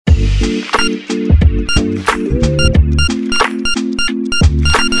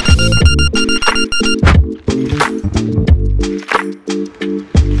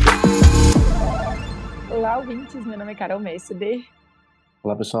Olá, ouvintes. Meu nome é Carol Messeder.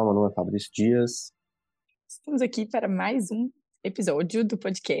 Olá, pessoal. Meu nome é Fabrício Dias. Estamos aqui para mais um episódio do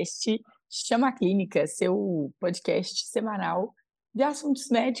podcast Chama a Clínica, seu podcast semanal de assuntos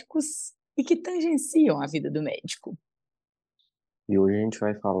médicos e que tangenciam a vida do médico. E hoje a gente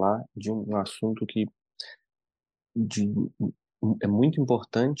vai falar de um assunto que é muito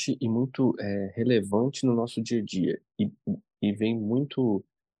importante e muito relevante no nosso dia a dia. E vem muito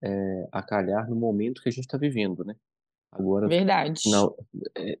a calhar no momento que a gente está vivendo, né? Agora, Verdade.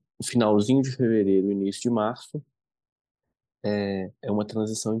 finalzinho de fevereiro, início de março, é uma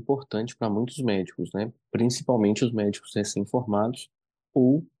transição importante para muitos médicos, né? Principalmente os médicos recém-formados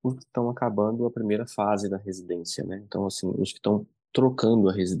ou os que estão acabando a primeira fase da residência, né? Então, assim, os que estão trocando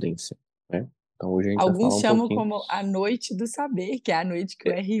a residência, né? Então, hoje a gente vai Alguns falar um chamam pouquinho como a noite do saber, que é a noite que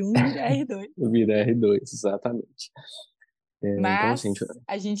o R1 vira R2. do R2, exatamente. Então, Mas assim,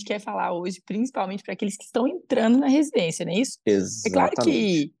 a gente quer falar hoje principalmente para aqueles que estão entrando na residência, não é isso? É claro exatamente.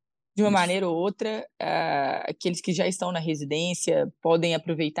 que, de uma Isso. maneira ou outra, aqueles que já estão na residência podem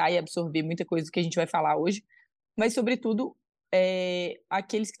aproveitar e absorver muita coisa do que a gente vai falar hoje, mas, sobretudo,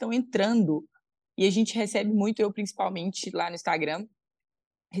 aqueles que estão entrando. E a gente recebe muito, eu principalmente lá no Instagram,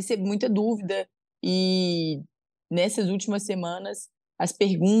 recebo muita dúvida e nessas últimas semanas as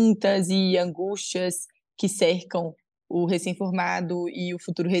perguntas e angústias que cercam o recém-formado e o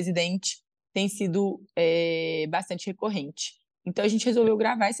futuro residente têm sido bastante recorrente. Então a gente resolveu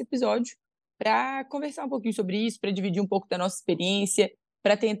gravar esse episódio para conversar um pouquinho sobre isso, para dividir um pouco da nossa experiência,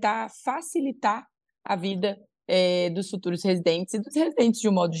 para tentar facilitar a vida dos futuros residentes e dos residentes de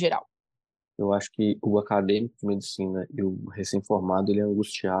um modo geral. Eu acho que o acadêmico de medicina e o recém-formado, ele é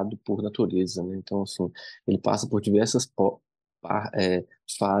angustiado por natureza, né? Então, assim, ele passa por diversas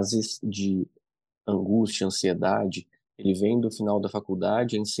fases de angústia, ansiedade. Ele vem do final da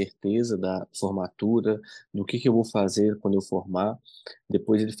faculdade, a incerteza da formatura, do que eu vou fazer quando eu formar.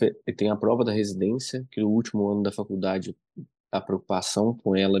 Depois ele tem a prova da residência, que no último ano da faculdade a preocupação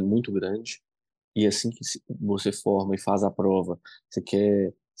com ela é muito grande. E assim que você forma e faz a prova,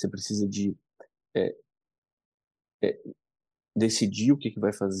 você precisa de é, é, decidir o que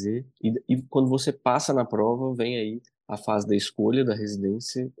vai fazer. E quando você passa na prova, vem aí a fase da escolha da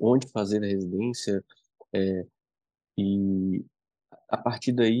residência, onde fazer a residência, é, e a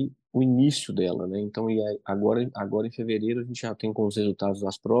partir daí o início dela, né? Então, e aí, agora em fevereiro a gente já tem com os resultados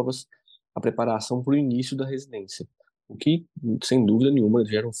das provas a preparação para o início da residência, o que, sem dúvida nenhuma,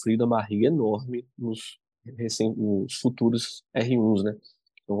 gera um frio da barriga enorme nos futuros R1s, né?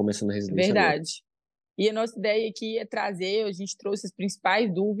 Que estão começando a residência agora. Verdade. E a nossa ideia aqui é trazer, a gente trouxe as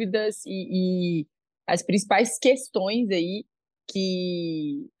principais dúvidas e as principais questões aí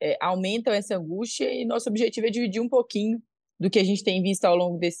que aumentam essa angústia, e nosso objetivo é dividir um pouquinho do que a gente tem visto ao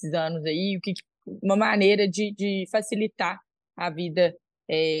longo desses anos aí, uma maneira de facilitar a vida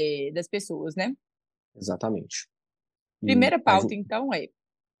das pessoas, né? Exatamente. E Primeira a pauta, gente, então,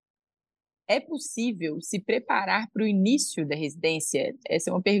 é possível se preparar para o início da residência? Essa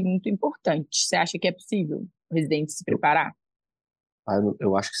é uma pergunta importante. Você acha que é possível o residente se eu, preparar?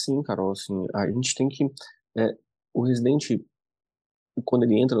 eu acho que sim, Carol. Assim, a gente tem que. é, o residente, quando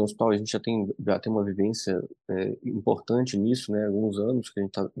ele entra no hospital, a gente já tem uma vivência importante nisso, né? Alguns anos que a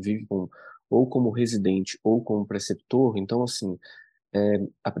gente vive ou como residente ou como preceptor. Então, assim,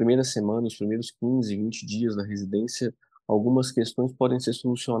 a primeira semana, os primeiros 15, 20 dias da residência, algumas questões podem ser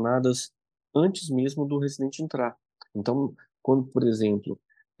solucionadas antes mesmo do residente entrar. Então, quando, por exemplo,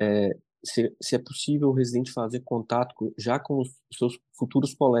 se é possível o residente fazer contato já com os seus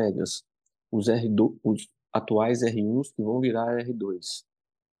futuros colegas, os atuais R1s que vão virar R2.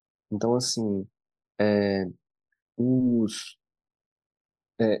 Então, assim, é, os,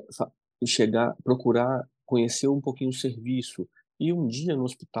 procurar conhecer um pouquinho o serviço, e um dia no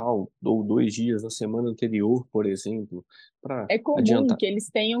hospital, ou 2 dias na semana anterior, por exemplo, para É comum adiantar. que eles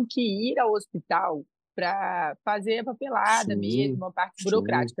tenham que ir ao hospital para fazer a papelada Sim, mesmo, a parte sim,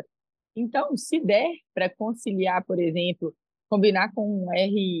 burocrática. Então, se der para conciliar, por exemplo, combinar com um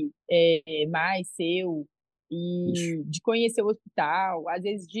R mais seu isso. e de conhecer o hospital, às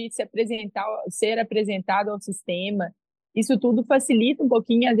vezes de se apresentar, ser apresentado ao sistema, isso tudo facilita um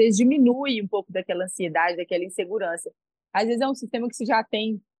pouquinho, às vezes diminui um pouco daquela ansiedade, daquela insegurança. Às vezes é um sistema que você já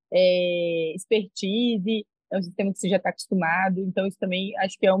tem expertise, é um sistema que você já está acostumado, então isso também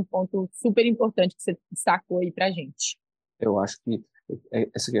acho que é um ponto super importante que você destacou aí para a gente. Eu acho que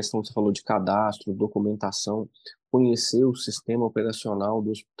essa questão que você falou de cadastro, documentação, conhecer o sistema operacional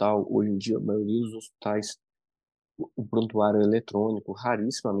do hospital. Hoje em dia, a maioria dos hospitais, o prontuário é eletrônico,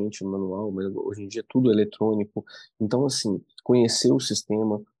 rarissimamente manual, mas hoje em dia tudo é eletrônico. Então, assim, conhecer o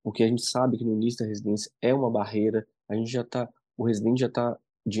sistema, porque a gente sabe que no início da residência é uma barreira, o residente já está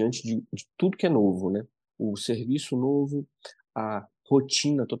diante de tudo que é novo, né? O serviço novo, a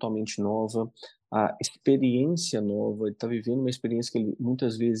rotina totalmente nova, a experiência nova, ele está vivendo uma experiência que ele,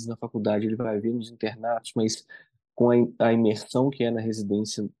 muitas vezes na faculdade ele vai ver nos internatos, mas com a imersão que é na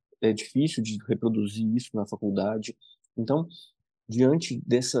residência é difícil de reproduzir isso na faculdade. Então, diante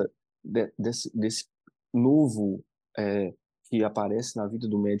desse novo que aparece na vida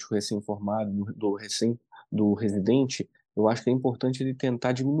do médico recém-formado, do residente, eu acho que é importante ele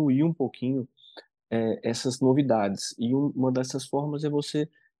tentar diminuir um pouquinho essas novidades. E uma dessas formas é você,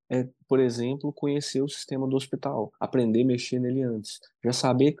 por exemplo, conhecer o sistema do hospital, aprender a mexer nele antes. Já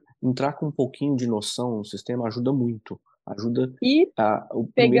saber, entrar com um pouquinho de noção no sistema ajuda muito. Ajuda E o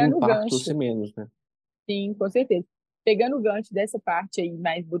primeiro pegando o impacto ser gancho, menos, né? sim, com certeza. Pegando o gancho dessa parte aí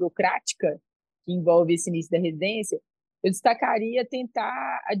mais burocrática, que envolve esse início da residência, eu destacaria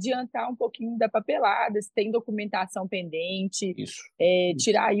tentar adiantar um pouquinho da papelada, se tem documentação pendente, Isso,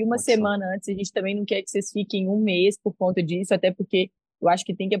 tirar aí uma ótimo. semana antes. A gente também não quer que vocês fiquem um mês por conta disso, até porque eu acho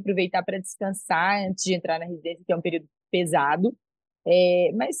que tem que aproveitar para descansar antes de entrar na residência, que é um período pesado.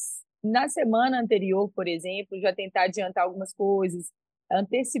 Mas na semana anterior, por exemplo, já tentar adiantar algumas coisas,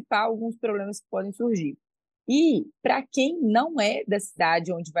 antecipar alguns problemas que podem surgir. E para quem não é da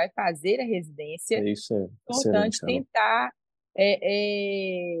cidade onde vai fazer a residência, Isso é é excelente, importante Carol. tentar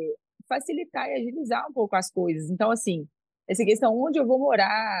facilitar e agilizar um pouco as coisas. Então, assim, essa questão onde eu vou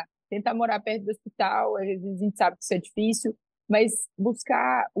morar, tentar morar perto do hospital, às vezes a gente sabe que isso é difícil, mas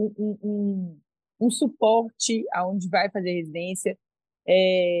buscar um suporte aonde vai fazer residência,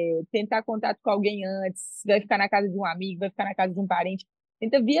 tentar contato com alguém antes, vai ficar na casa de um amigo, vai ficar na casa de um parente.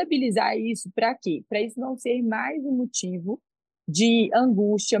 Tenta viabilizar isso para quê? Para isso não ser mais um motivo de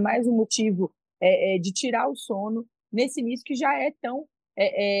angústia, mais um motivo de tirar o sono nesse início que já é tão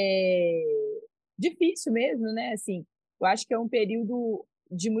difícil mesmo, né? Assim, eu acho que é um período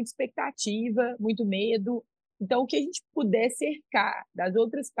de muita expectativa, muito medo. Então, o que a gente puder cercar das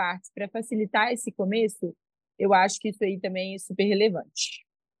outras partes para facilitar esse começo, eu acho que isso aí também é super relevante.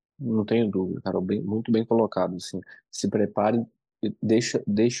 Não tenho dúvida, Carol, muito bem colocado, assim. Se prepare,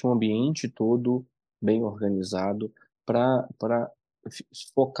 deixa o ambiente todo bem organizado para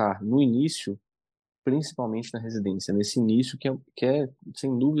focar no início, principalmente na residência, nesse início que é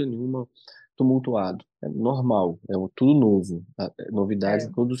sem dúvida nenhuma tumultuado, é normal, tudo novo, novidade em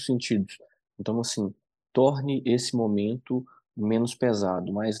É. todos os sentidos. Então, assim, torne esse momento menos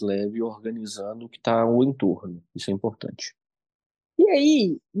pesado, mais leve, organizando o que está ao entorno. Isso é importante. E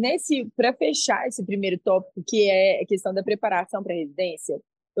aí, para fechar esse primeiro tópico, que é a questão da preparação para a residência,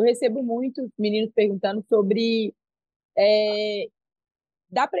 eu recebo muitos meninos perguntando sobre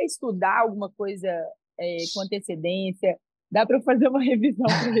dá para estudar alguma coisa com antecedência, dá para fazer uma revisão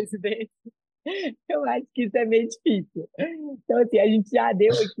para residência. Eu acho que isso é meio difícil. Então, assim, a gente já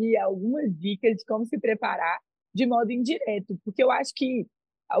deu aqui algumas dicas de como se preparar de modo indireto, porque eu acho que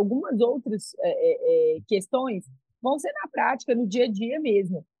algumas outras questões vão ser na prática, no dia a dia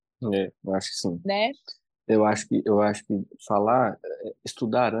mesmo, Eu acho que sim. né? Eu acho que falar,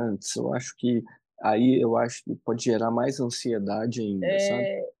 estudar antes, eu acho que pode gerar mais ansiedade ainda, sabe?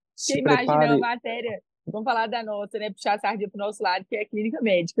 Porque Se imagina a prepare, matéria, vamos falar da nossa, né? Puxar a sardinha para o nosso lado, que é clínica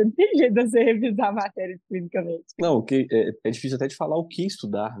médica. Não tem jeito de você revisar a matéria de clínica médica. não, que é difícil até de falar o que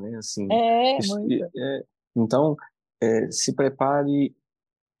estudar, né? Assim, Muito. então se prepare,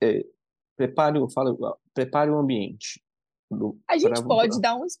 é, prepare o ambiente A para, gente pode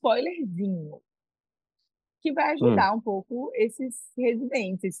dar um spoilerzinho que vai ajudar um pouco esses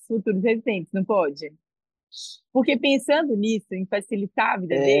residentes, esses futuros residentes, não pode? Porque pensando nisso, em facilitar a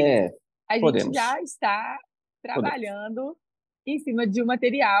vida deles, a gente podemos, já está podemos. trabalhando em cima de um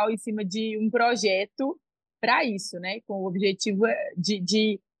material, em cima de um projeto para isso, né? Com o objetivo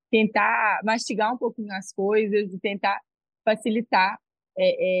de tentar mastigar um pouquinho as coisas, e tentar facilitar,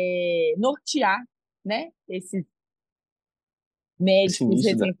 nortear, né? Esses Esse médicos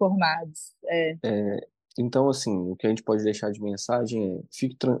início recém-formados. Então, assim, o que a gente pode deixar de mensagem é: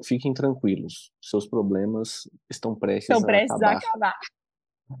 fiquem tranquilos, seus problemas estão prestes Estão a prestes a acabar. acabar.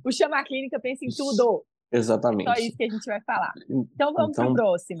 O Chama Clínica pensa em tudo. É só Exatamente. isso que a gente vai falar. Então vamos para o Então,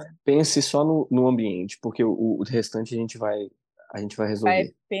 próximo. pense só no ambiente, porque o restante a gente vai Vai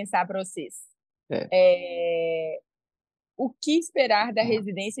resolver. pensar para vocês. É, O que esperar da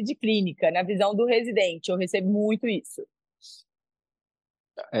residência de clínica, na visão do residente? Eu recebo muito isso.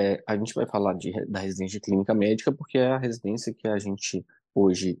 A gente vai falar da residência de clínica médica porque é a residência que a gente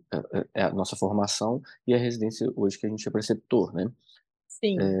hoje é a nossa formação e a residência hoje que a gente é preceptor, né?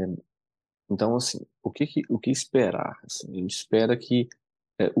 Sim, Então, assim, o que esperar? Assim, a gente espera que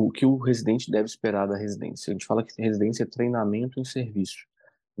o que o residente deve esperar da residência. A gente fala que residência é treinamento em serviço,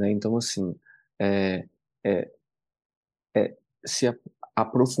 né? Então, assim, é, é, é se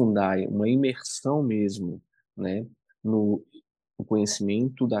aprofundar em uma imersão mesmo, né, no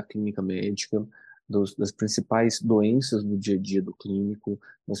conhecimento da clínica médica, das principais doenças do dia a dia do clínico,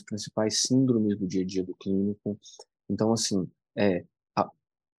 das principais síndromes do dia a dia do clínico. Então, assim, é, a-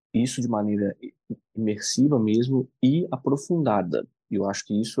 isso de maneira imersiva mesmo e aprofundada. Eu acho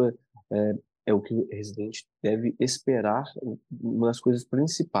que isso é o que o residente deve esperar, uma das coisas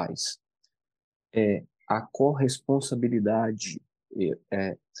principais. A corresponsabilidade,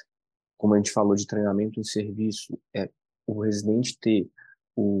 como a gente falou de treinamento em serviço, o residente ter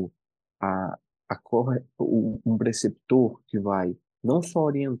o, a, um preceptor que vai não só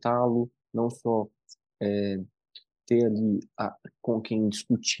orientá-lo, não só ter ali com quem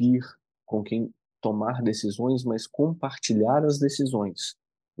discutir, com quem tomar decisões, mas compartilhar as decisões.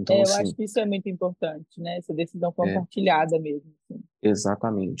 Então, eu acho assim, que isso é muito importante, né? Essa decisão é, compartilhada mesmo. Assim.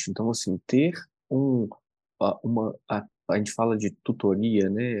 exatamente. Então, assim, ter um, a gente fala de tutoria,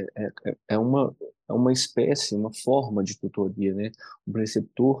 né? É uma espécie, uma forma de tutoria, né? O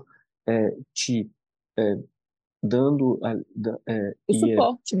preceptor te é, dando O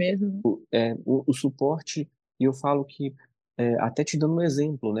suporte mesmo, né? o suporte, e eu falo que até te dando um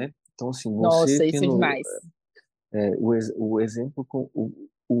exemplo, né? Então, assim, você Nossa, isso é tendo demais. o exemplo com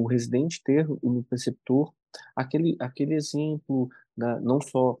o residente ter no preceptor aquele exemplo não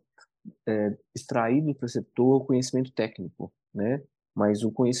só extrair do preceptor o conhecimento técnico, né? Mas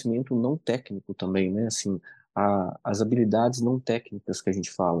o conhecimento não técnico também, né? Assim, as habilidades não técnicas que a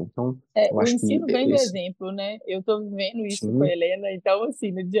gente fala. Então, eu O acho que ensino vem do exemplo, né? Eu estou vivendo isso com a sim, Helena, então,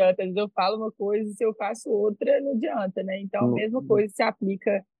 assim, não adianta. Às vezes eu falo uma coisa e se eu faço outra, não adianta, né? Então, a no- mesma coisa se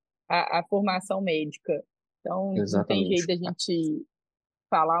aplica à formação médica. Então, não tem jeito exatamente. da gente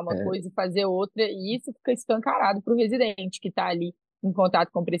falar uma É, coisa e fazer outra, e isso fica escancarado para o residente que está ali em contato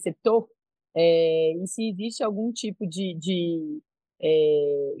com o preceptor. E se existe algum tipo de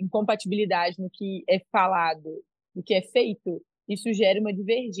incompatibilidade no que é falado, no que é feito, isso gera uma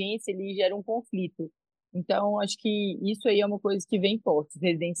divergência, ele gera um conflito. Então, acho que isso aí é uma coisa que vem forte. Os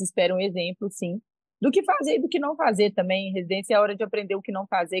residentes esperam exemplo, sim, do que fazer e do que não fazer também. Residência é a hora de aprender o que não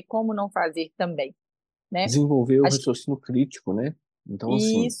fazer, como não fazer também, né? desenvolver o Acho que raciocínio crítico, né? Então,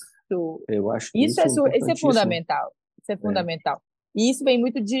 assim, isso eu acho que isso isso é isso é importantíssimo. fundamental. Isso é É, fundamental. E isso vem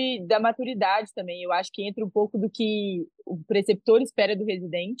muito da maturidade também. Eu acho que entra um pouco do que o preceptor espera do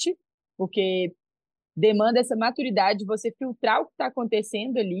residente, porque demanda essa maturidade de você filtrar o que está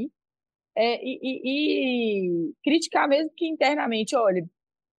acontecendo ali e criticar mesmo que internamente, olha,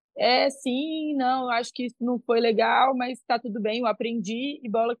 sim, não, acho que isso não foi legal, mas está tudo bem, eu aprendi e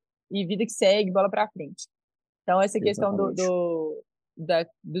bola e vida que segue, bola para frente. Então, essa questão exatamente.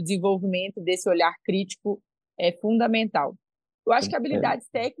 do desenvolvimento desse olhar crítico é fundamental. Eu acho que É, habilidades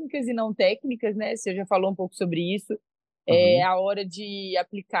técnicas e não técnicas, né? Você já falou um pouco sobre isso. É aham, a hora de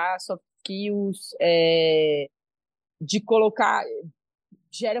aplicar soft skills, de colocar,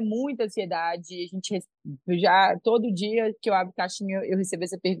 gera muita ansiedade. A gente já todo dia que eu abro caixinha eu recebo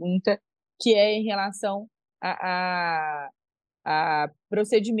essa pergunta, que é em relação a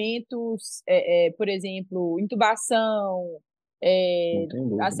procedimentos, por exemplo, intubação, não tem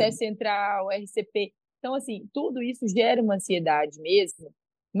dúvida. acesso central, RCP. Então, assim, tudo isso gera uma ansiedade mesmo.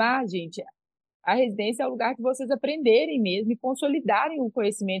 Mas, gente, a residência é o lugar que vocês aprenderem mesmo e consolidarem o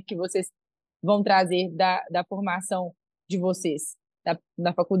conhecimento que vocês vão trazer da formação de vocês,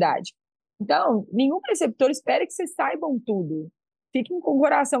 da faculdade. Então, nenhum preceptor espera que vocês saibam tudo. Fiquem com o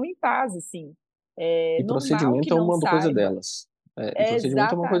coração em paz, assim. É E normal que procedimento é não uma coisa saiba. delas. E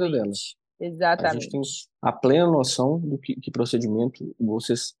procedimento é uma coisa delas. Exatamente. A gente tem Exatamente. a plena noção do que procedimento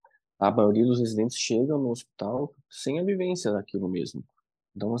a maioria dos residentes chegam no hospital sem a vivência daquilo mesmo.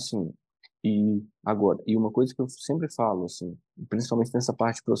 Então, assim, e uma coisa que eu sempre falo, assim, principalmente nessa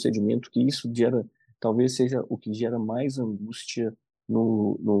parte de procedimento, que isso talvez seja o que gera mais angústia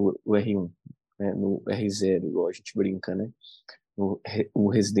no R1, né, no R0, igual a gente brinca, né? O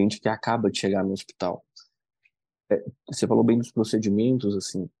residente que acaba de chegar no hospital. Você falou bem dos procedimentos,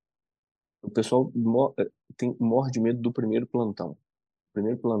 assim, o pessoal morre de medo do primeiro plantão. O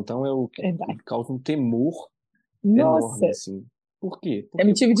primeiro plantão é o que Verdade. causa um temor Nossa, enorme, assim. Por quê? é Porque,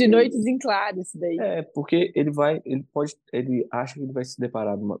 motivo de porque, noites em claro isso daí. porque ele acha que ele vai se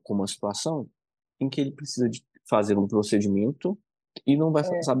deparar com uma situação em que ele precisa de fazer um procedimento e não vai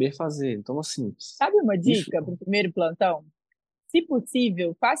É. saber fazer. Então, assim, Sabe uma isso dica para o primeiro plantão? Se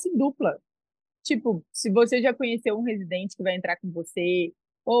possível, faça em dupla. Tipo, se você já conheceu um residente que vai entrar com você,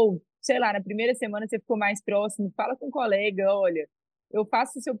 ou, sei lá, na primeira semana você ficou mais próximo, fala com um colega, olha, eu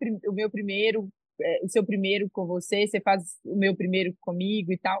faço o meu primeiro, o seu primeiro com você, você faz o meu primeiro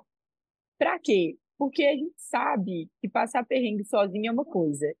comigo e tal. Pra quê? Porque a gente sabe que passar perrengue sozinho é uma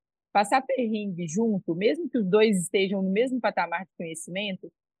coisa. Passar perrengue junto, mesmo que os dois estejam no mesmo patamar de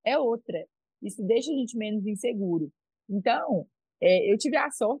conhecimento, é outra. Isso deixa a gente menos inseguro. Então, eu tive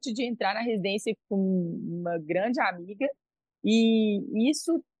a sorte de entrar na residência com uma grande amiga e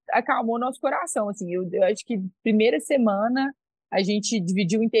isso acalmou nosso coração. Assim, eu acho que primeira semana a gente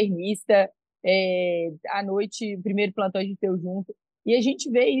dividiu internista, à noite, o primeiro plantão a gente deu junto. E a gente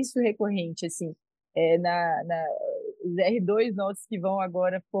vê isso recorrente, assim, os R2 nossos que vão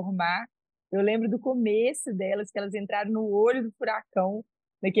agora formar. Eu lembro do começo delas, que elas entraram no olho do furacão,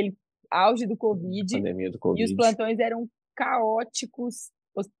 naquele auge do Covid, pandemia do e os Covid. plantões eram caóticos,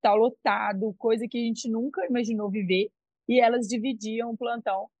 hospital lotado, coisa que a gente nunca imaginou viver, e elas dividiam o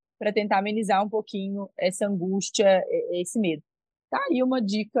plantão para tentar amenizar um pouquinho essa angústia, esse medo. Tá aí uma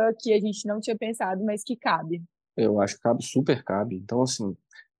dica que a gente não tinha pensado, mas que cabe. Eu acho que cabe, super cabe. Então, assim,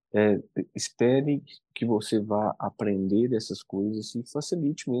 é, espere que você vá aprender essas coisas e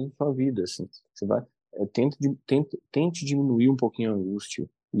facilite mesmo a sua vida, assim. Você vai, tente diminuir um pouquinho a angústia.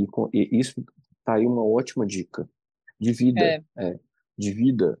 E isso tá aí uma ótima dica de vida, É, de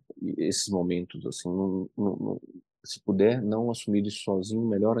vida, esses momentos, assim. Se puder não assumir isso sozinho,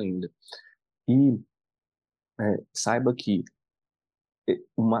 melhor ainda. E saiba que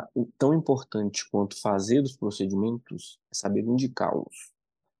tão importante quanto fazer os procedimentos é saber indicá-los. Isso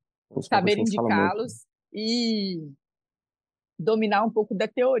é uma coisa saber que a gente fala muito. indicá-los e dominar um pouco da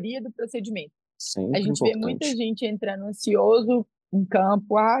teoria do procedimento. A Sempre gente vê muita importante. gente entrando ansioso em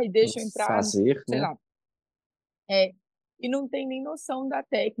campo, e deixa eu entrar, Fazer, sei né? lá, e não tem nem noção da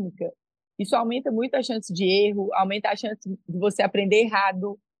técnica. Isso aumenta muito a chance de erro, aumenta a chance de você aprender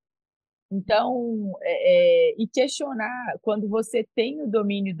errado. Então, e questionar, quando você tem o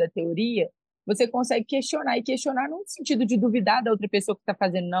domínio da teoria, você consegue questionar, e questionar não no sentido de duvidar da outra pessoa que está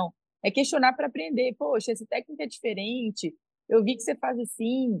fazendo, não. É questionar para aprender. Poxa, essa técnica é diferente, eu vi que você faz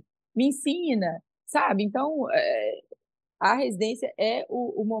assim, me ensina, sabe? Então, a residência é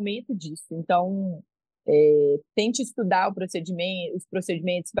o momento disso. Então, tente estudar os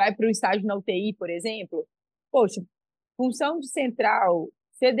procedimentos, vai para o estágio na UTI, por exemplo. Poxa, função de central,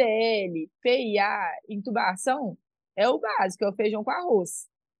 CDL, PIA, intubação, é o básico, é o feijão com arroz.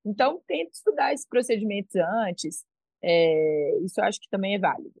 Então, tente estudar esses procedimentos antes. Isso eu acho que também é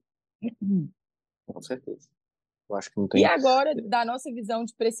válido. Com certeza. Eu acho que não E tem. agora, da nossa visão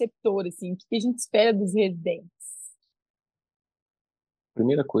de preceptor, assim, o que a gente espera dos residentes?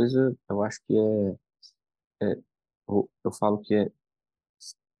 Primeira coisa, eu acho que eu falo que é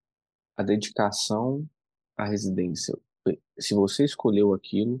a dedicação à residência. Se você escolheu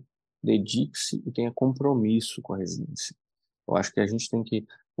aquilo, dedique-se e tenha compromisso com a residência. Eu acho que a gente tem que,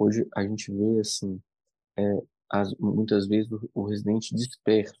 hoje, a gente vê assim, muitas vezes o residente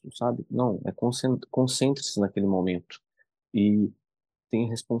disperso, sabe? Não, concentre-se naquele momento e tenha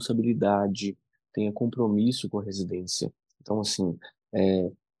responsabilidade, tenha compromisso com a residência. Então, assim,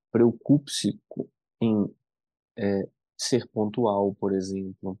 preocupe-se em ser pontual, por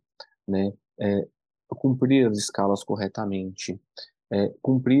exemplo, né? Cumprir as escalas corretamente,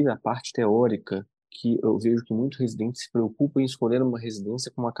 cumprir a parte teórica, que eu vejo que muitos residentes se preocupam em escolher uma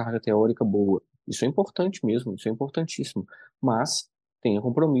residência com uma carga teórica boa. Isso é importante mesmo, isso é importantíssimo, mas tenha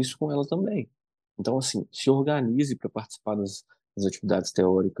compromisso com ela também. Então, assim, se organize para participar das atividades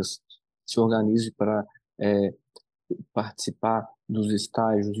teóricas, se organize para participar dos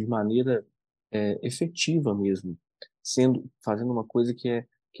estágios de maneira efetiva mesmo, fazendo uma coisa que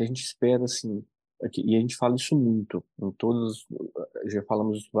a gente espera assim, e a gente fala isso muito em todos, já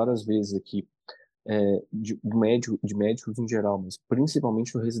falamos isso várias vezes aqui, de médicos em geral, mas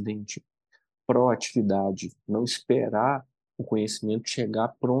principalmente o residente, proatividade, não esperar o conhecimento chegar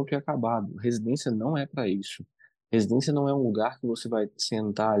pronto e acabado. Residência não é para isso. Residência não é um lugar que você vai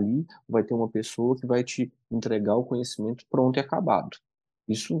sentar ali, vai ter uma pessoa que vai te entregar o conhecimento pronto e acabado.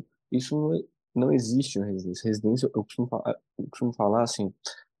 Isso não existe na residência. Residência, eu costumo falar assim,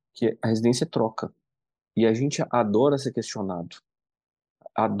 que a residência é troca. E a gente adora ser questionado.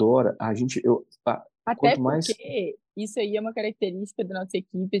 Adora. Até Quanto mais, porque isso aí é uma característica da nossa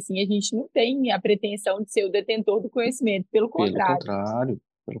equipe, assim, a gente não tem a pretensão de ser o detentor do conhecimento, pelo pelo contrário. contrário,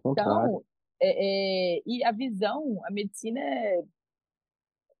 pelo contrário. Então, e a visão, a medicina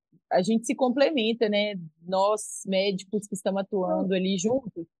a gente se complementa, né? Nós, médicos que estamos atuando ali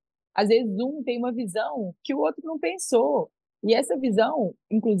juntos, às vezes um tem uma visão que o outro não pensou. E essa visão,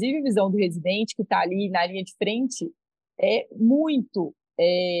 inclusive a visão do residente que está ali na linha de frente, é muito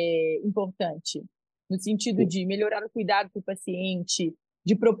importante, no sentido de melhorar o cuidado para o paciente,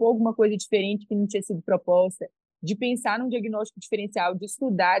 de propor alguma coisa diferente que não tinha sido proposta, de pensar num diagnóstico diferencial, de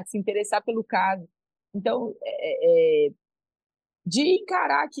estudar, de se interessar pelo caso. Então, de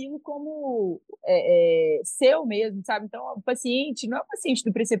encarar aquilo como seu mesmo, sabe? Então, o paciente não é o paciente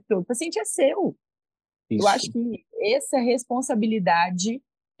do preceptor, o paciente é seu. Eu acho Isso. que essa responsabilidade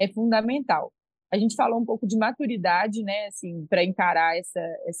é fundamental. A gente falou um pouco de maturidade, né, assim, para encarar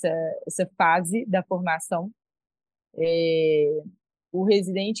essa fase da formação. O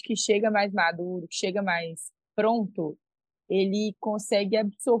residente que chega mais maduro, que chega mais pronto, ele consegue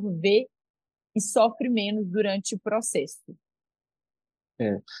absorver e sofre menos durante o processo.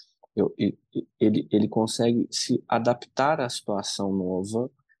 É, ele consegue se adaptar à situação nova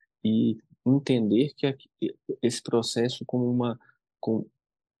e entender que esse processo com,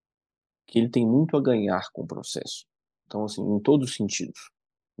 que ele tem muito a ganhar com o processo. Então, assim, em todos os sentidos,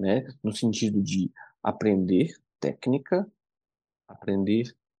 né? No sentido de aprender técnica,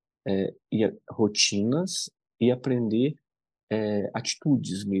 aprender rotinas e aprender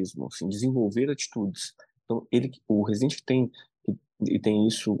atitudes mesmo, assim, desenvolver atitudes. Então, o residente e tem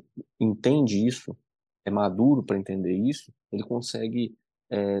isso, entende isso, é maduro para entender isso, ele consegue,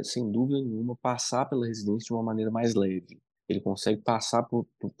 sem dúvida nenhuma, passar pela residência de uma maneira mais leve. Ele consegue passar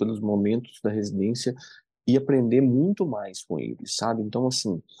pelos momentos da residência e aprender muito mais com eles, sabe? Então,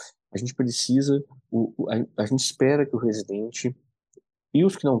 assim, a gente precisa, a gente espera que o residente e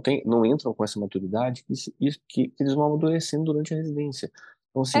os que não entram com essa maturidade, que eles vão amadurecendo durante a residência.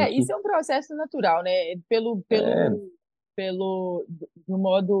 Então, assim, Isso é um processo natural, né? é, No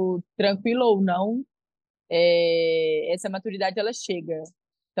modo tranquilo ou não, essa maturidade ela chega.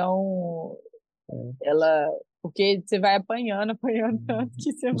 Então, porque você vai apanhando, apanhando tanto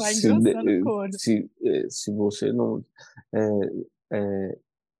que você vai se, de- engrossando o couro. se você é,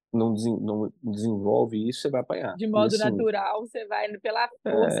 não desenvolve isso, você vai apanhar. De E, modo assim, natural, você vai indo pela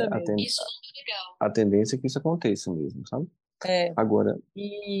é, força a, mesmo. ten- a tendência é que isso aconteça mesmo, sabe? É, Agora,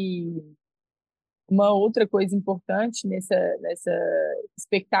 e uma outra coisa importante nessa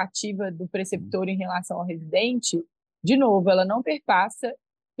expectativa do preceptor em relação ao residente, de novo, ela não perpassa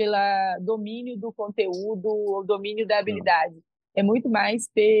pelo domínio do conteúdo ou domínio da não, habilidade. É muito mais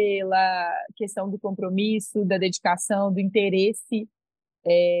pela questão do compromisso, da dedicação, do interesse,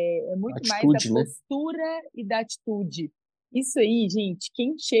 é muito mais da atitude, né? postura e da atitude. Isso aí, gente,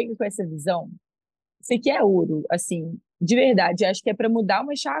 quem chega com essa visão, isso aqui é ouro, assim, de verdade. Acho que é para mudar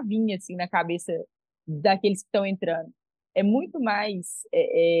uma chavinha assim na cabeça daqueles que estão entrando. É muito mais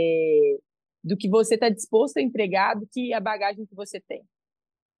do que você está disposto a entregar do que a bagagem que você tem.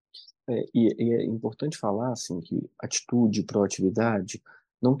 E é importante falar assim que atitude, proatividade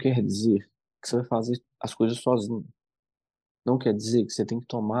não quer dizer que você vai fazer as coisas sozinho. Não quer dizer que você tem que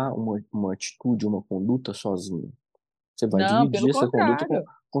tomar uma atitude, uma conduta sozinho. Você vai Não, pelo dividir essa conduta contrário.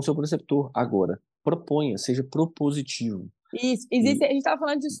 com seu preceptor. Agora, proponha, seja propositivo. Isso, E a gente estava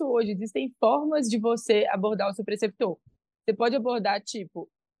falando disso hoje. Existem formas de você abordar o seu preceptor. Você pode abordar, tipo,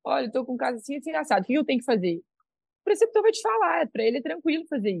 olha, eu estou com um caso assim assado, o que eu tenho que fazer? O preceptor vai te falar, para ele é tranquilo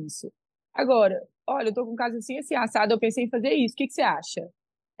fazer isso. Agora, olha, eu estou com um caso assim assado, eu pensei em fazer isso, o que você acha?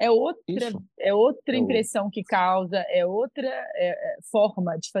 isso É outra é o impressão que causa, é outra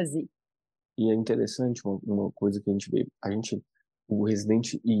forma de fazer. e é interessante uma coisa que a gente vê. O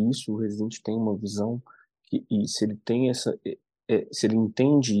residente e isso, o residente tem uma visão e se ele tem se ele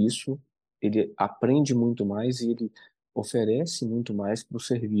entende isso, ele aprende muito mais e ele oferece muito mais para o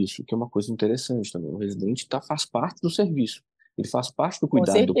serviço, que é uma coisa interessante também. O residente faz parte do serviço, ele faz parte do Com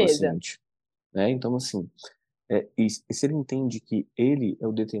cuidado do certeza. paciente, né? Então, assim, e se ele entende que ele é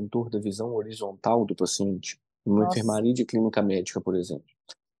o detentor da visão horizontal do paciente, numa Nossa, enfermaria de clínica médica, por exemplo,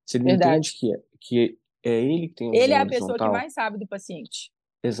 se ele entende verdade. que é ele que tem a Ele é visão a pessoa que horizontal, mais sabe do paciente.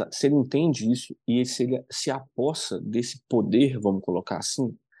 se ele entende isso e se ele se apossa desse poder, vamos colocar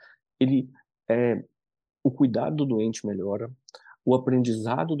assim, ele é, o cuidado do doente melhora, o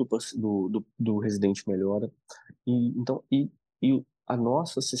aprendizado do residente melhora, e então e a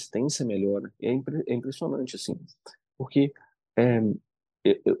nossa assistência melhora. É impressionante assim, porque é,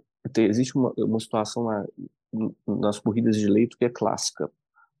 existe uma situação nas corridas de leito que é clássica.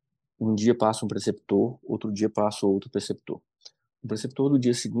 Um dia passa um preceptor, outro dia passa outro preceptor. O preceptor do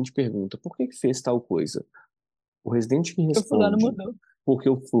dia seguinte pergunta: por que fez tal coisa? O residente que O fulano responde: mudou. porque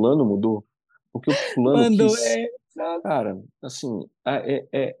o fulano mudou, porque o fulano Mandou, quis. Nossa. Cara, assim,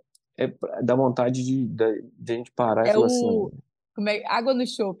 dá vontade de a gente parar e É falar assim, água no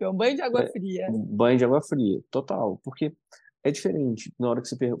chope, é um banho de água fria. um banho de água fria, total, porque é diferente. Na hora que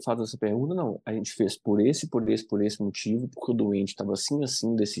você faz essa pergunta, não, a gente fez por esse motivo, porque o doente estava assim,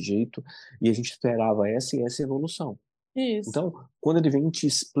 assim, desse jeito, e a gente esperava essa e essa evolução. Isso, Então, quando ele vem e te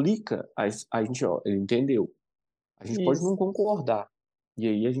explica, a gente, ó, ele entendeu. A gente pode não isso. concordar, e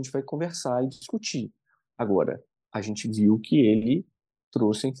aí a gente vai conversar e discutir. Agora, a gente viu que ele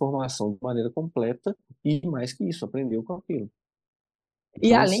trouxe a informação de maneira completa e, mais que isso, aprendeu com aquilo. E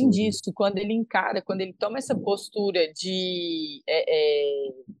Então, além assim, disso, quando ele toma essa postura de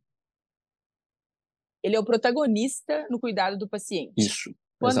ele é o protagonista no cuidado do paciente. isso,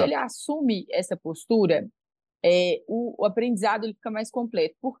 Quando ele exato. assume essa postura, o aprendizado ele fica mais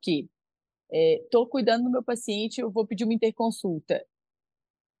completo. Por quê? Estou cuidando do meu paciente, eu vou pedir uma interconsulta.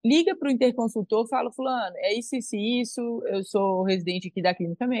 Liga para o interconsultor, fala, fulano, é isso, isso, isso, eu sou residente aqui da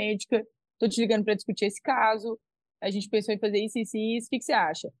clínica médica, estou te ligando para discutir esse caso, a gente pensou em fazer isso, isso, isso, o que você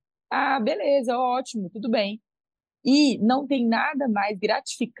acha? Ah, beleza, ótimo, tudo bem. E não tem nada mais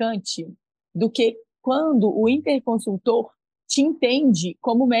gratificante do que quando o interconsultor te entende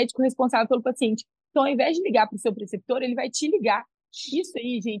como médico responsável pelo paciente. Então, ao invés de ligar para o seu preceptor, ele vai te ligar. Isso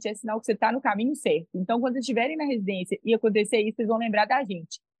aí, gente, é sinal que você está no caminho certo. Então, quando vocês estiverem na residência e acontecer isso, vocês vão lembrar da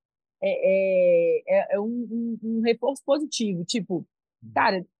gente. É um reforço positivo. Tipo,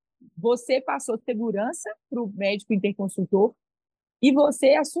 cara, você passou segurança para o médico interconsultor e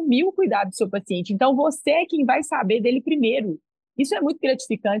você assumiu o cuidado do seu paciente. Então, você é quem vai saber dele primeiro. Isso é muito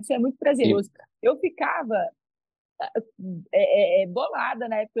gratificante, isso é muito E, prazeroso. Eu ficava bolada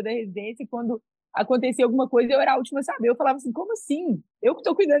na época da residência, quando acontecia alguma coisa, eu era a última a saber. Eu falava assim, como assim? Eu que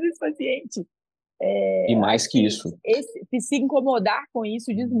estou cuidando desse paciente. e Acho mais que que isso, se incomodar com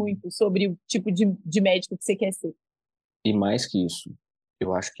isso diz muito sobre o tipo de médico que você quer ser. e mais que isso,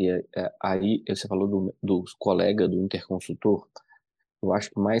 eu acho que aí você falou do colega, do interconsultor, eu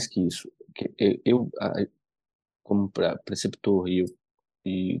acho que mais que isso, que como preceptor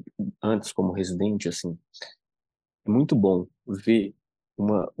e antes como residente, assim, é muito bom ver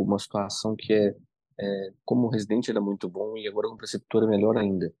uma situação que como residente era muito bom e agora como preceptor é melhor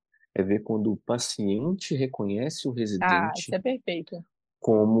ainda. É ver quando o paciente reconhece o Ah, isso residente é perfeito.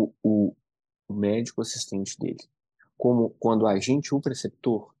 como o médico assistente dele. Como quando a gente, o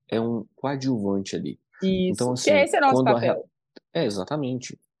preceptor, é um coadjuvante ali. Então, Isso, que assim, esse é nosso papel.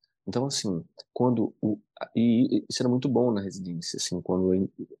 exatamente. Então, assim, quando e isso era muito bom na residência, assim,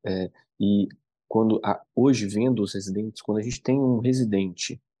 é, e hoje vendo os residentes, quando a gente tem um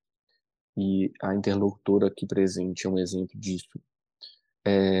residente e a interlocutora aqui presente é um exemplo disso,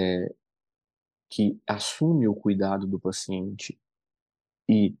 que assume o cuidado do paciente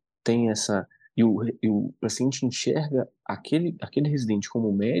e tem essa e o paciente enxerga aquele residente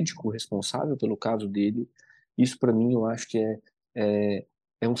como médico responsável pelo caso dele, isso para mim eu acho que é,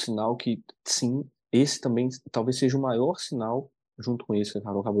 é um sinal que sim, esse também talvez seja o maior sinal, junto com esse que a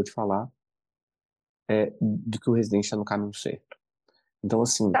Carol acabou de falar, de que o residente está no caminho certo. Então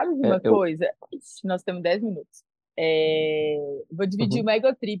assim, Sabe de uma coisa? Ixi, nós temos 10 minutos. É, Vou dividir uhum, uma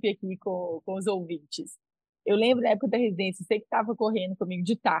ego trip aqui com os ouvintes. Eu lembro na época da residência, você que estava correndo comigo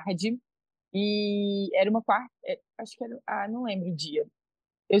de tarde, e era uma quarta, acho que era, não lembro o dia.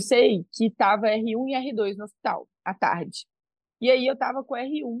 Eu sei que estava R1 e R2 no hospital, à tarde. E aí eu estava com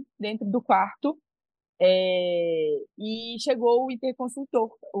R1 dentro do quarto, e chegou o interconsultor,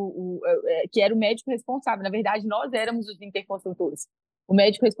 que era o médico responsável. Na verdade, nós éramos os interconsultores. O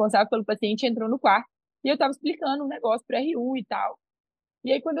médico responsável pelo paciente entrou no quarto e eu estava explicando um negócio para R1 e tal.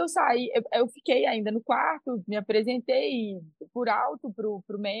 E aí, quando eu saí, eu fiquei ainda no quarto, me apresentei por alto para o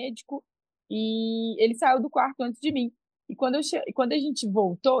médico e ele saiu do quarto antes de mim. E quando a gente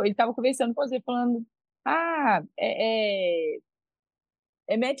voltou, ele estava conversando com você, falando: Ah, é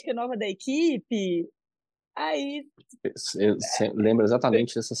médica nova da equipe? Aí eu lembro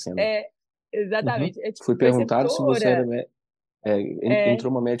exatamente dessa cena. É, Uhum. exatamente. É tipo, Fui perguntado se você era preceptora. É,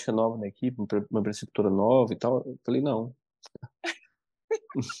 entrou uma médica nova na equipe, uma preceptora nova e tal. Eu falei, não.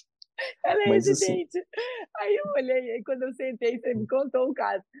 ela é Mas assim, residente. Aí eu olhei, aí quando eu sentei, você me contou o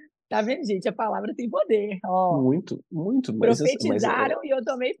caso. Tá vendo, gente? A palavra tem poder. Ó, muito, muito, profetizaram e eu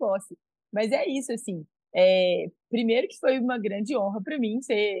tomei posse. Mas é isso, assim. Primeiro que foi uma grande honra para mim,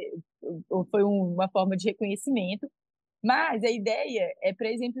 foi uma forma de reconhecimento, mas a ideia é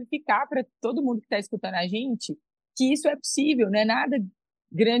para exemplificar para todo mundo que está escutando a gente que isso é possível, não é nada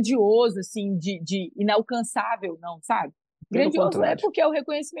grandioso, assim, de inalcançável, não, sabe? pelo Grandioso é contrário, porque é o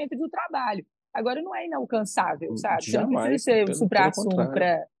reconhecimento do trabalho. Agora, não é inalcançável, sabe? Você não precisa jamais, ser o pelo supra-sumo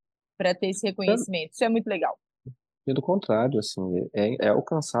contrário. para ter esse Tan- reconhecimento. Isso é muito legal. Pelo contrário, assim, é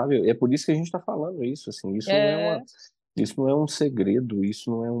alcançável. É por isso que a gente está falando isso, assim. É, Isso não é um segredo, isso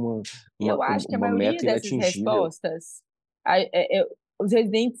não é eu acho que a uma maioria meta dessas inatingível. respostas, os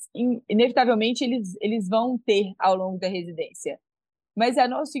residentes, inevitavelmente, eles vão ter ao longo da residência. Mas o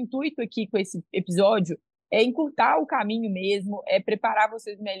nosso intuito aqui com esse episódio é encurtar o caminho mesmo, é preparar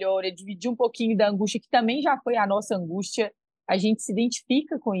vocês melhor, é dividir um pouquinho da angústia, que também já foi a nossa angústia, a gente se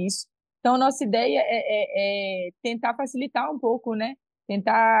identifica com isso. Então, a nossa ideia é tentar facilitar um pouco, né?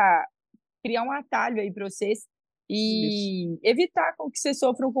 Tentar criar um atalho aí para vocês Isso. e evitar com que vocês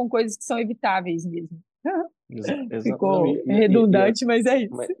sofram com coisas que são evitáveis mesmo. Não, Ficou redundante, mas é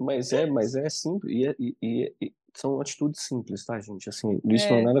isso. mas é simples, são atitudes simples, tá, gente? Assim, isso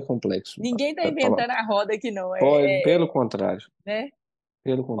não é É. nada complexo. Ninguém está Tá, tá lá. inventando a roda aqui, não. Pelo contrário, Né?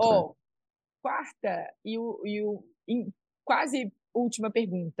 pelo contrário. Ó, quarta quase última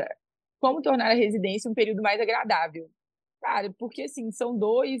pergunta. Como tornar a residência um período mais agradável? Cara, porque assim, são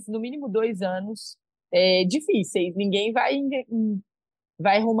no mínimo 2 anos difíceis. Ninguém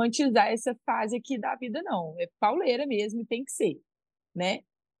vai romantizar essa fase aqui da vida, não. É pauleira mesmo e tem que ser, né?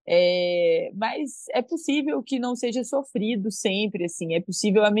 Mas é possível que não seja sofrido sempre, assim. É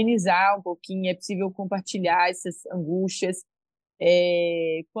possível amenizar um pouquinho, é possível compartilhar essas angústias.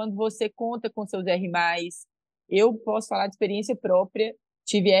 Quando você conta com seus R+, eu posso falar de experiência própria,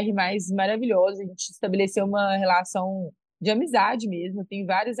 tive R+ maravilhosos, a gente estabeleceu uma relação de amizade mesmo, tenho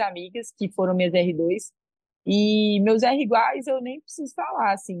várias amigas que foram minhas R2, e meus R iguais eu nem preciso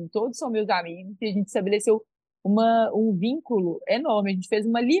falar, assim, todos são meus amigos, e a gente estabeleceu um vínculo enorme, a gente fez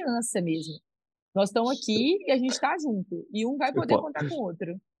uma aliança mesmo. Nós estamos aqui e a gente está junto, e um vai Eu, poder po- contar com o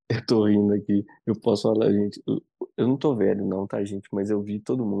outro. eu tô rindo aqui, eu posso falar, gente, eu não tô velho não, tá, gente, mas eu vi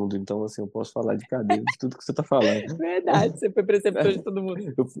todo mundo, então, assim, eu posso falar de cadeira, de tudo que você tá falando. Verdade, você foi preceptor de todo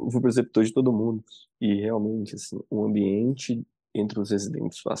mundo. Eu fui preceptor de todo mundo, e realmente, assim, o ambiente entre os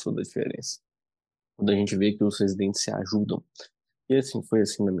residentes faz toda a diferença. Quando a gente vê que os residentes se ajudam, e assim, foi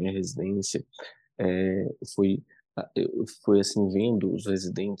assim na minha residência, é, foi, foi assim, vendo os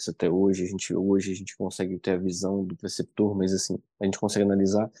residentes até hoje a gente consegue ter a visão do preceptor, mas assim, a gente consegue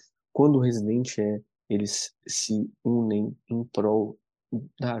analisar quando o residente eles se unem em prol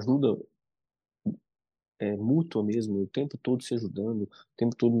da ajuda mútua mesmo, o tempo todo se ajudando, o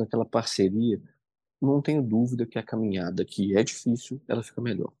tempo todo naquela parceria, não tenho dúvida que a caminhada, que é difícil, ela fica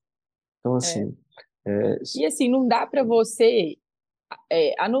melhor. Então, É. assim, é, E assim, não dá para você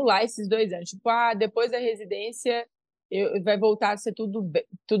anular esses 2 anos. Tipo, depois da residência vai voltar a ser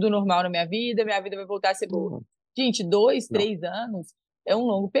tudo normal na minha vida vai voltar a ser boa. não, Gente, dois, não, 3 anos é um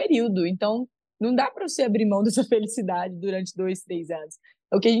longo período. Então, não dá para você abrir mão dessa felicidade durante 2, 3 anos.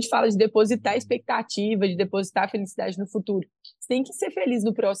 É o que a gente fala de depositar expectativa, de depositar felicidade no futuro. Você tem que ser feliz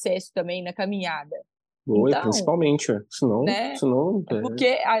no processo também, na caminhada. oi, Então, principalmente, né? senão, É porque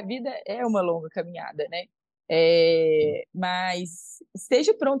a vida é uma longa caminhada, né? Mas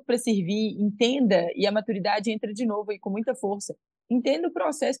esteja pronto para servir, entenda, e a maturidade entra de novo aí com muita força. Entenda o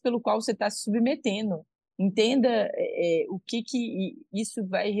processo pelo qual você está se submetendo. Entenda o que isso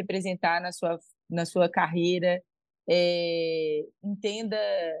vai representar na sua carreira. Entenda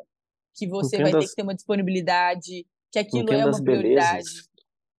que você vai entenda ter que ter uma disponibilidade, que aquilo é entenda as uma prioridade. belezas,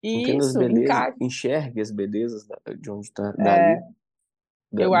 E entenda as isso, belezas, enxergue as belezas de onde está, é, dali,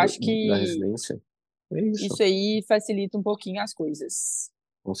 eu acho da que residência. É isso, isso aí facilita um pouquinho as coisas.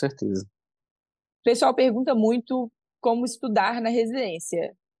 com certeza. O pessoal pergunta muito como estudar na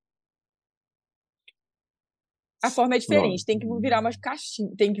residência. A forma é Não, diferente, tem que virar uma caixinha,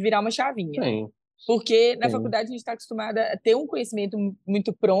 tem que virar uma chavinha. tem, Porque na tem. faculdade a gente está acostumada a ter um conhecimento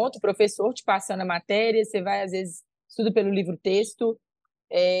muito pronto, o professor te passando a matéria, você vai, às vezes, estuda pelo livro-texto.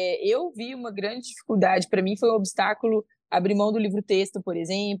 Eu vi uma grande dificuldade, para mim foi um obstáculo abrir mão do livro-texto, por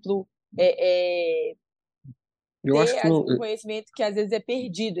exemplo, Eu acho ter que não, um conhecimento que às vezes é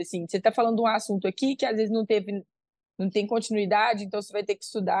perdido. Assim, você está falando de um assunto aqui que às vezes não tem continuidade, então você vai ter que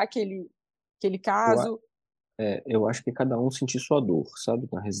estudar aquele eu, a- caso. eu acho que cada um sentir sua dor, sabe,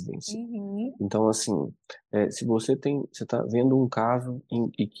 na residência. Uhum, Então, assim, se você está vendo um caso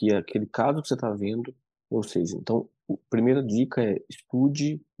e que aquele caso que você está vendo, ou seja, então, a primeira dica é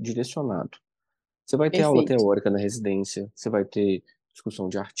estude direcionado. Você vai ter aula perfeito. teórica na residência, você vai ter discussão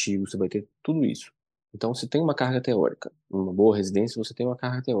de artigos, você vai ter tudo isso. Então, você tem uma carga teórica. Numa boa residência, você tem uma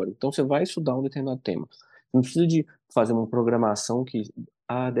carga teórica. Então, você vai estudar um determinado tema. Não precisa de fazer uma programação que,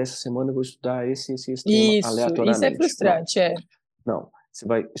 dessa semana eu vou estudar esse tema Isso é aleatoriamente. Não, frustrante, não. Você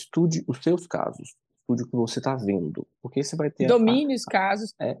vai, estude os seus casos. Estude o que você está vendo. Porque você vai ter domine os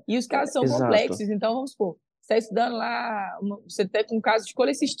casos, é, e os casos são exato. complexos, então vamos supor, você está estudando lá, você está com um caso de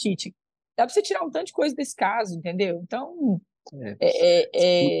colecistite. Dá para você tirar um tanto de coisa desse caso, entendeu? Então,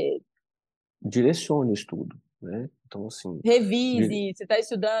 direcione o estudo, né? Então, assim, revise, você está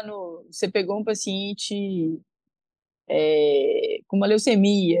estudando, você pegou um paciente com uma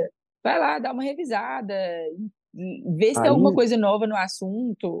leucemia, vai lá, dá uma revisada, vê se tem alguma aí coisa nova no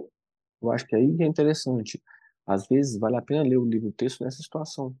assunto. eu acho que aí é interessante. Às vezes vale a pena ler o livro texto nessa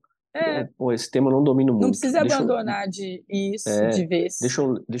situação. É, Pô, esse tema eu não domino não muito. precisa abandonar de isso de É, vez.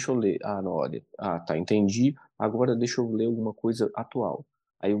 deixa eu ler. Ah, não, olha. Ah, tá, entendi. Agora deixa eu ler alguma coisa atual.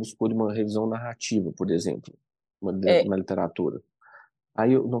 Aí eu escolho uma revisão narrativa, por exemplo, É, uma literatura.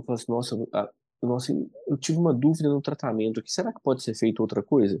 Aí eu não falo assim, nossa, eu tive uma dúvida no tratamento aqui. Será que pode ser feito outra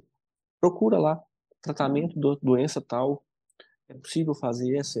coisa? Procura lá. Tratamento da doença tal. É possível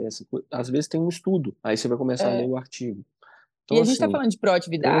fazer essa coisa. Às vezes tem um estudo. Aí você vai começar a ler é. o artigo. E Então, a gente está assim, falando de tem esse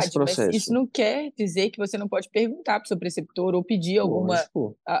proatividade, mas isso processo. não quer dizer que você não pode perguntar para o seu preceptor ou pedir alguma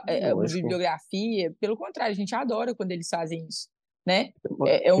Lógico, uma lógico. bibliografia. Pelo contrário, a gente adora quando eles fazem isso, né?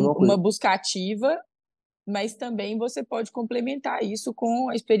 E uma Uma coisa, busca ativa, mas também você pode complementar isso com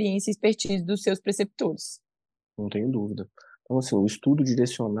a experiência e expertise dos seus preceptores. não tenho dúvida. Então, assim, o estudo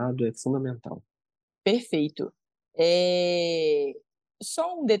direcionado é fundamental. Perfeito. É,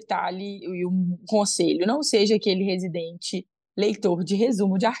 Só um detalhe e um conselho: não seja aquele residente leitor de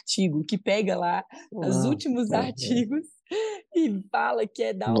resumo de artigo que pega lá os Ah, últimos artigos e fala que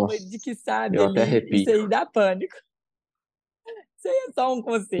é dar uma de nossa, que sabe eu até ali. Isso arrepio. aí dá pânico. Isso aí é só um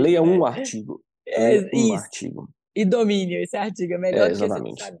conselho, Leia né? um artigo. Leia É um isso. artigo. E domínio, esse artigo é É, melhor do que você não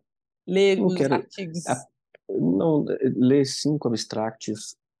exatamente. sabe ler Não os quero. artigos. a- Não, ler 5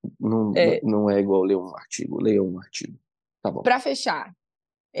 abstracts É, não é igual ler um artigo. Leia um artigo. Tá bom. para fechar,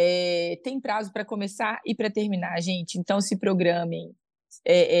 tem prazo para começar e para terminar, gente. Então se programem.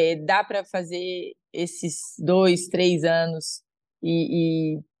 Dá para fazer esses 2, 3 anos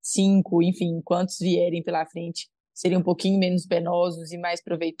e 5, enfim, quantos vierem pela frente, seriam um pouquinho menos penosos e mais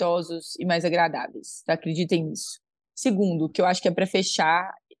proveitosos e mais agradáveis. Acreditem nisso. Segundo, que eu acho que é para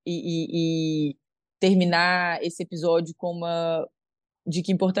fechar e terminar esse episódio com uma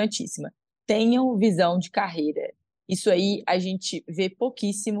dica importantíssima. Tenham visão de carreira. Isso aí a gente vê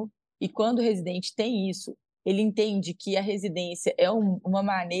pouquíssimo, e quando o residente tem isso, ele entende que a residência é uma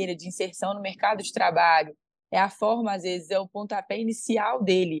maneira de inserção no mercado de trabalho, é a forma, às vezes, é o pontapé inicial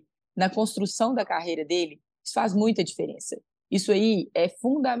dele na construção da carreira dele. Isso faz muita diferença. Isso aí é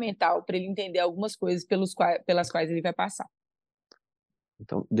fundamental para ele entender algumas coisas pelas quais ele vai passar.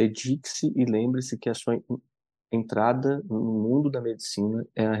 Então, dedique-se e lembre-se que a sua entrada no mundo da medicina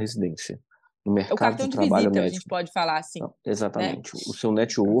é a residência. No É o mercado cartão de de trabalho visita, a gente médico. pode falar assim, Não, né? exatamente. O seu Cartão de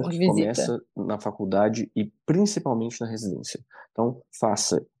network visita. começa na faculdade e principalmente na residência. Então,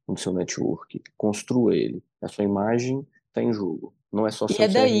 faça o seu network, construa ele. A sua imagem está em jogo, não é só E seu é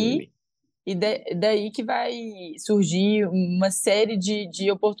daí CRM. daí que vai surgir uma série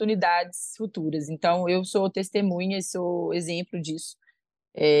de oportunidades futuras. Então, eu sou testemunha, sou exemplo disso.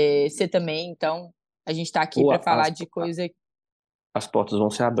 Você também. Então, a gente está aqui Ou para falar de coisa as portas vão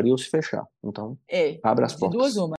se abrir ou se fechar. Então, abra as de duas portas. uma.